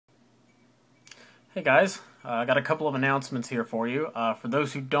Hey guys, I got a couple of announcements here for you. For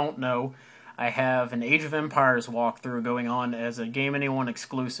those who don't know, I have an Age of Empires walkthrough going on as a Game Anyone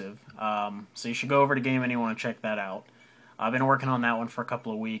exclusive. So you should go over to Game Anyone and check that out. I've been working on that one for a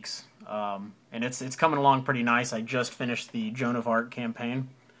couple of weeks, and it's coming along pretty nice. I just finished the Joan of Arc campaign,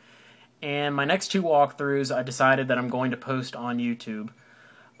 and my next two walkthroughs I decided that I'm going to post on YouTube,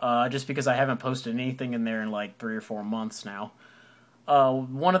 just because I haven't posted anything in there in like 3 or 4 months now.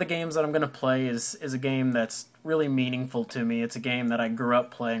 One of the games that I'm going to play is a game that's really meaningful to me. It's a game that I grew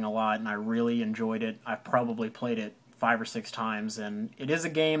up playing a lot, and I really enjoyed it. I probably played it 5 or 6 times, and it is a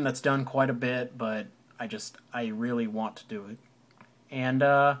game that's done quite a bit, but I really want to do it. And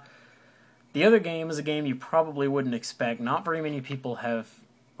the other game is a game you probably wouldn't expect. Not very many people have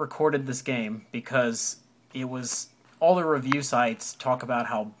recorded this game because all the review sites talk about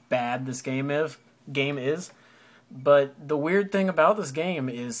how bad this game is. But the weird thing about this game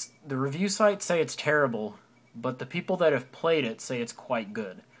is the review sites say it's terrible, but the people that have played it say it's quite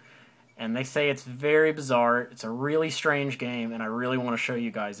good. And they say it's very bizarre, it's a really strange game, and I really want to show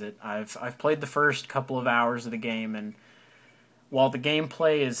you guys it. I've played the first couple of hours of the game, and while the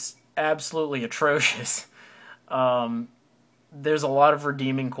gameplay is absolutely atrocious, there's a lot of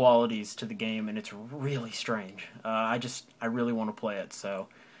redeeming qualities to the game, and it's really strange. I really want to play it, so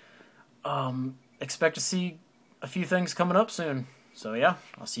expect to see a few things coming up soon. So yeah,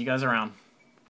 I'll see you guys around.